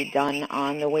purely done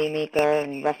on the Waymaker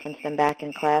and reference them back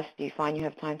in class? Do you find you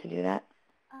have time to do that?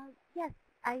 Yes,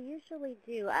 I usually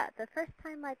do. The first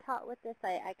time I taught with this,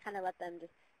 I kind of let them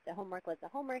just, the homework was the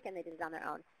homework and they did it on their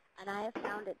own. And I have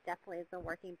found it definitely has been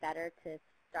working better to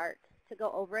start to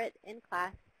go over it in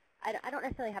class. I don't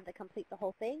necessarily have to complete the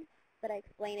whole thing, but I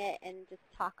explain it and just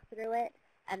talk through it,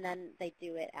 and then they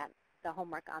do it at the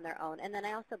homework on their own. And then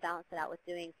I also balance it out with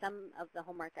doing some of the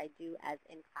homework I do as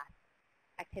in-class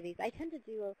activities. I tend to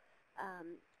do,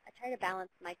 I try to balance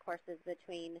my courses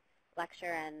between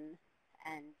lecture and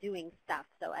doing stuff.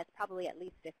 So it's probably at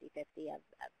least 50-50 of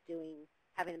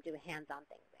having them do hands-on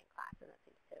things in class, and that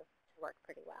seems to work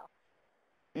pretty well.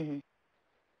 Mm-hmm.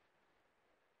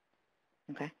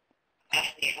 Okay.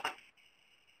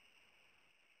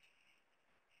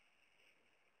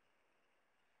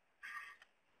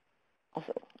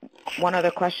 Also, one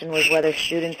other question was whether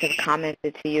students have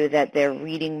commented to you that they're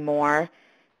reading more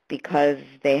because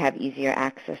they have easier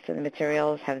access to the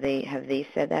materials. Have they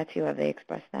said that to you? Have they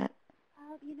expressed that?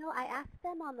 I asked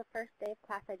them on the first day of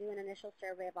class. I do an initial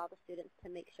survey of all the students to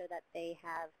make sure that they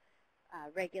have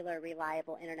regular,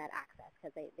 reliable internet access,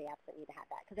 because they absolutely need to have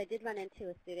that. Because I did run into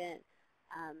a student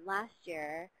last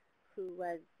year who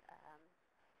was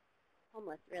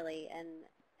homeless, really, and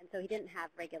and so he didn't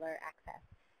have regular access.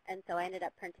 And so I ended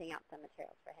up printing out some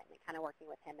materials for him and kind of working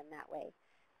with him in that way.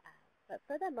 But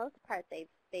for the most part, they've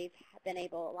been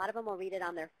able, a lot of them will read it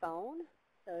on their phone.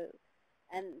 So,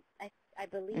 and I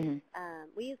believe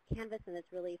we use Canvas, and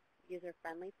it's really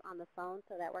user-friendly on the phone,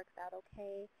 so that works out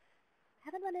okay. I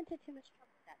haven't run into too much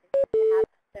trouble with that. They seem to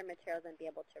have their materials and be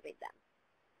able to read them.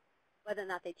 Whether or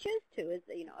not they choose to is,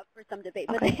 up for some debate,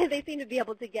 but they seem to be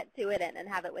able to get to it and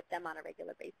have it with them on a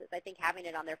regular basis. I think having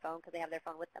it on their phone, because they have their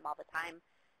phone with them all the time,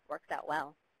 works out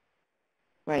well.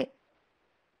 Right.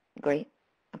 Great.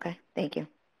 Okay. Thank you.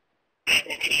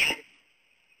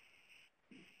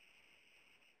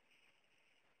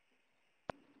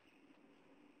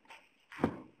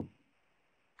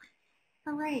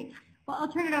 All right. Well, I'll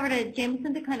turn it over to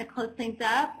Jameson to kind of close things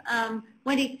up.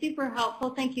 Wendy, super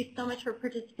helpful. Thank you so much for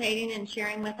participating and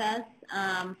sharing with us.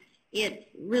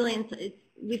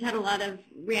 We've had a lot of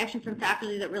reaction from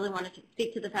faculty that really wanted to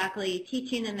speak to the faculty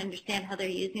teaching and understand how they're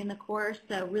using the course.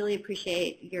 So really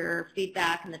appreciate your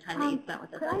feedback and the time that you spent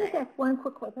with us today. Could I just ask one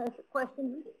quick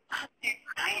question?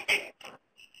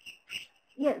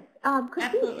 Yes. Could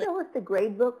Absolutely. you show us the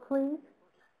grade book, please?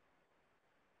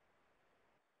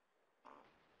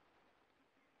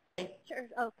 Sure.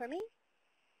 Oh, for me?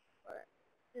 Or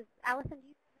does Allison, do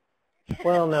you?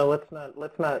 Well, no, let's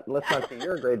not see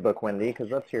your grade book, Wendy, because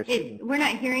that's your student. We're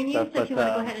not hearing you, stuff, so if you want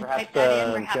to go ahead and type that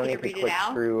in, we're happy to read it out.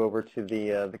 Click through over to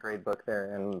the grade book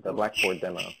there and the Blackboard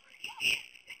demo.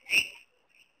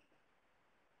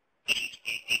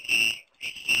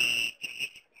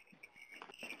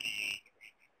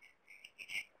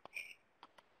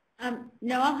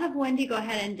 No, I'll have Wendy go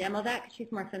ahead and demo that because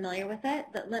she's more familiar with it,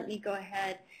 but let me go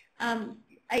ahead.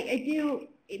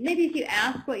 Maybe if you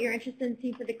ask what you're interested in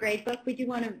seeing for the grade book, we do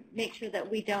want to make sure that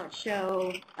we don't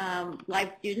show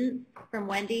live students from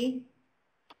Wendy.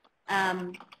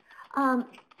 Do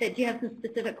you have some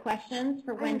specific questions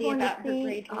for Wendy about her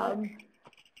grade book?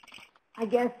 I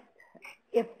guess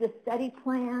if the study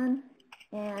plan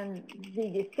and the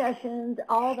discussions,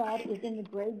 all that is in the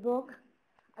grade book,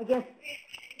 I guess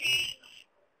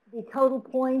the total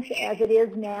points as it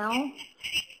is now,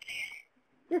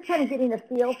 just kind of getting a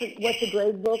feel for what the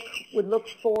grade book would look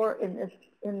for in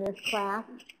this class,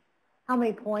 how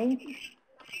many points,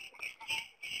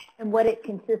 and what it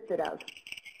consisted of.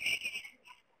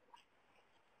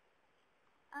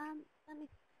 Let me.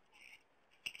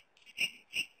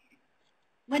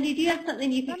 Wendy, do you have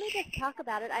something you can? Let me just talk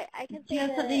about it. I can. Do you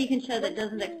have something you can show that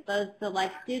doesn't expose the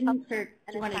live students, or do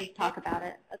you want to just talk about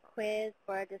it? A quiz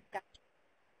or a discussion.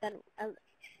 Then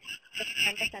the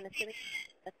Canvas and a student.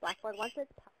 This Blackboard, once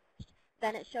it's published,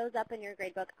 then it shows up in your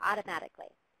gradebook automatically.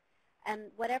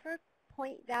 And whatever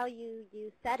point value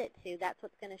you set it to, that's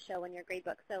what's going to show in your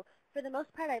gradebook. So for the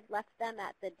most part, I've left them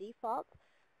at the default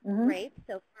grades.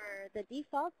 So for the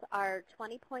defaults are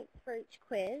 20 points for each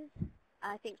quiz,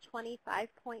 I think 25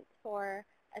 points for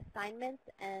assignments,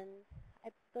 and I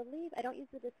believe, I don't use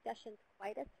the discussions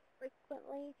quite as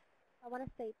frequently. I want to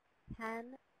say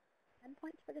 10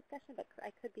 points for discussion, but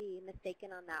I could be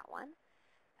mistaken on that one.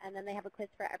 And then they have a quiz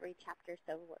for every chapter,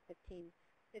 so what,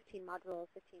 15 modules,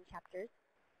 15 chapters.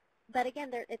 But again,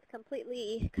 it's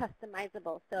completely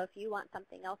customizable. So if you want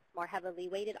something else more heavily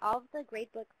weighted, all of the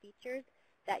gradebook features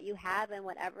that you have and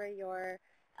whatever your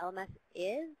LMS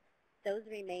is, those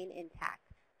remain intact.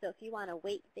 So if you want to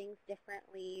weight things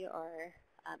differently or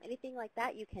anything like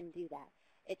that, you can do that.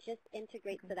 It just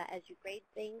integrates so that as you grade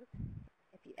things,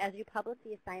 as you publish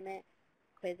the assignment,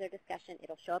 quiz, or discussion,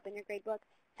 it'll show up in your gradebook,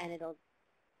 and it'll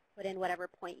put in whatever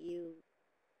point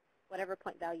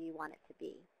value you want it to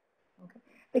be. Okay.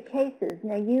 The cases.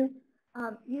 Now you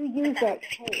use that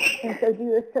case, and so do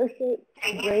you associate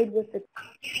the grade with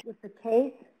the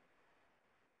case?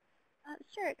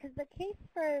 Sure, because the case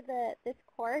for this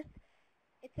course,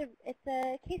 it's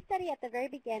a case study at the very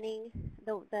beginning,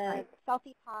 the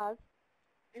salty pause,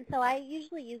 and so I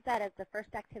usually use that as the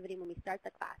first activity when we start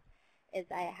the class. Is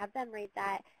I have them read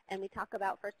that, and we talk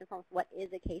about first and foremost what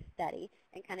is a case study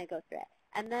and kind of go through it.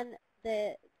 And then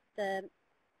the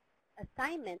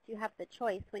assignments, you have the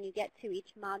choice when you get to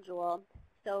each module.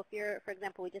 So if you're, for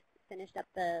example, we just finished up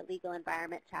the legal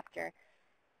environment chapter.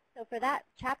 So for that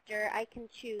chapter, I can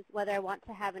choose whether I want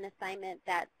to have an assignment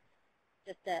that's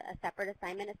just a separate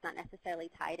assignment. It's not necessarily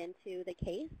tied into the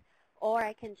case. Or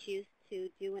I can choose to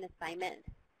do an assignment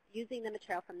using the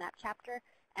material from that chapter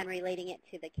and relating it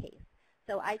to the case.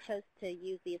 So I chose to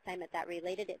use the assignment that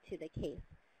related it to the case.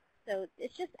 So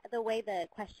it's just the way the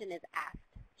question is asked,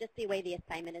 just the way the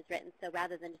assignment is written. So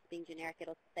rather than just being generic,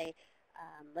 it'll say,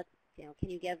 can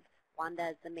you give Wanda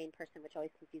as the main person, which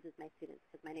always confuses my students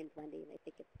because my name's Wendy and they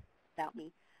think it's about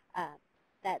me.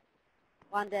 that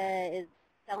Wanda is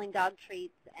selling dog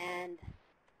treats, and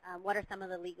what are some of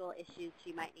the legal issues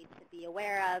she might need to be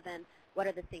aware of, and what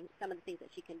are some of the things that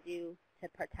she can do to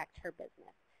protect her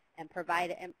business, and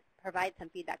provide some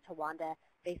feedback to Wanda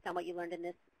based on what you learned in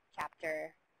this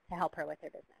chapter to help her with her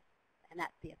business. And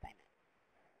that's the assignment.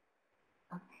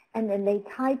 And then they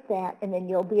type that, and then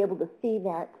you'll be able to see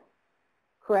that,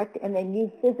 correct? And then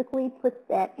you physically put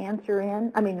that answer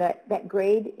in, I mean that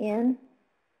grade in?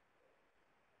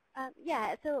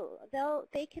 Yeah, so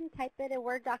they can type it in a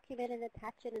Word document and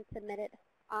attach it and submit it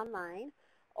online,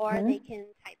 or they can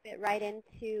type it right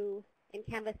into, in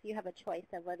Canvas you have a choice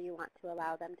of whether you want to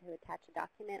allow them to attach a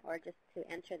document or just to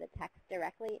enter the text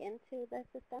directly into the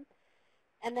system.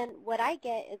 And then what I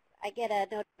get is I get a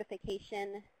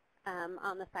notification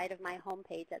on the side of my home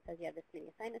page that says you have this many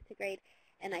assignments to grade,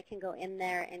 and I can go in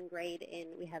there and grade in,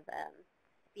 we have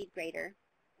speed grader.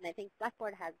 And I think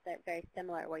Blackboard has that very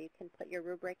similar where you can put your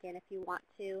rubric in if you want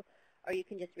to, or you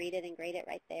can just read it and grade it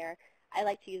right there. I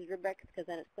like to use rubrics because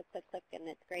then it's click, click, click, and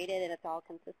it's graded and it's all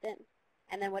consistent.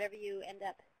 And then whatever you end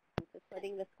up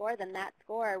splitting the score, then that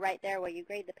score right there where you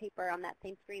grade the paper on that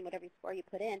same screen, whatever score you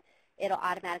put in, it'll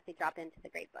automatically drop into the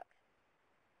gradebook.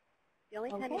 The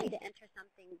only time you need to enter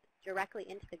something directly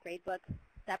into the gradebook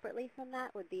separately from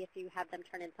that would be if you have them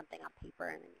turn in something on paper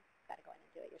and then you've got to go in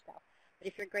and do it yourself. But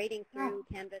if you're grading through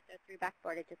Canvas or through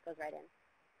Blackboard, it just goes right in.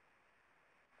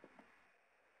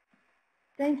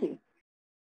 Thank you.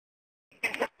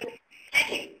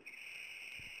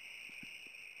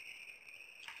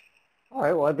 All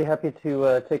right, well, I'd be happy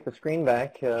to take the screen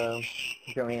back.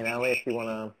 Joni and Allie, if you want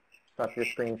to stop your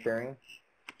screen sharing.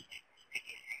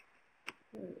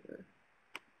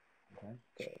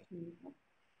 Okay.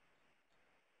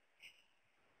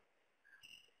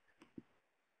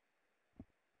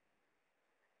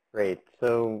 Great.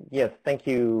 So, yes, thank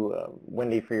you,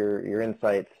 Wendy, for your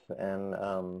insights and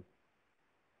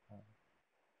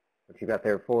what you got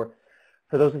there. For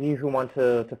those of you who want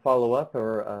to follow up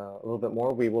or a little bit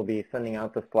more, we will be sending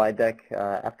out the slide deck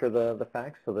after the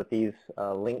fact so that these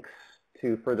links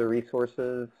to further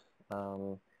resources,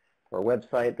 our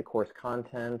website, the course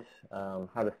content,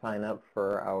 how to sign up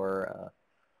for our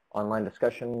online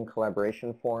discussion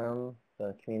collaboration forum,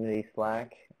 the community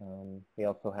Slack. We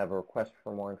also have a request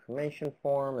for more information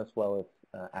form as well as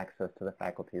access to the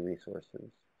faculty resources.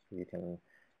 So you can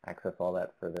access all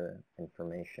that further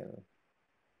information.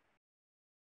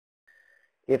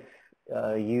 If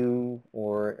you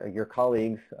or your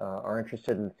colleagues are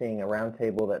interested in seeing a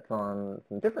roundtable that's on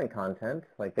some different content,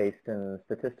 like based in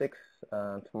statistics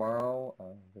tomorrow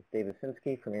with David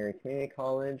Sinsky from Erie Community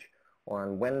College, or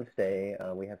on Wednesday,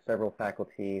 we have several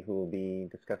faculty who will be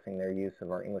discussing their use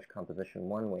of our English Composition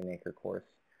 1 Waymaker course.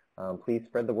 Please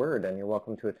spread the word, and you're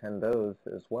welcome to attend those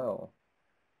as well.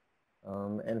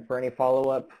 And for any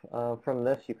follow-up from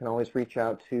this, you can always reach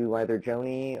out to either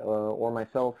Joni or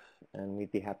myself, and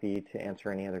we'd be happy to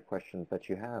answer any other questions that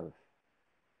you have.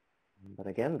 But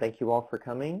again, thank you all for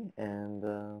coming, and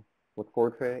look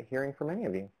forward to hearing from any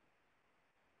of you.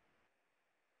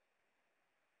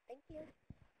 Thank you.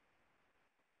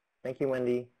 Thank you,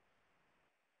 Wendy.